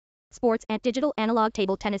Sports and Digital Analog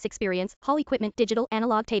Table Tennis Experience Hall Equipment Digital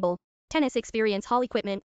Analog Table Tennis Experience Hall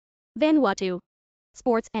Equipment Vanuatu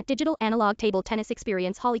Sports and Digital Analog Table Tennis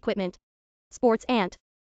Experience Hall Equipment Sports and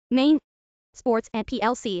Maine Sports and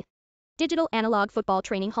PLC Digital Analog Football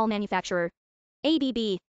Training Hall Manufacturer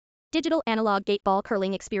ABB Digital Analog Gate Ball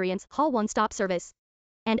Curling Experience Hall One-Stop Service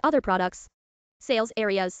and other products. Sales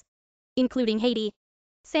areas including Haiti,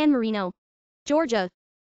 San Marino, Georgia,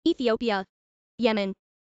 Ethiopia, Yemen,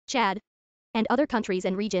 Chad, and other countries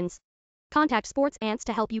and regions. Contact Sports Ants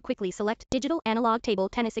to help you quickly select Digital Analog Table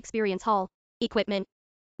Tennis Experience Hall equipment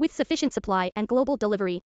with sufficient supply and global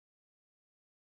delivery.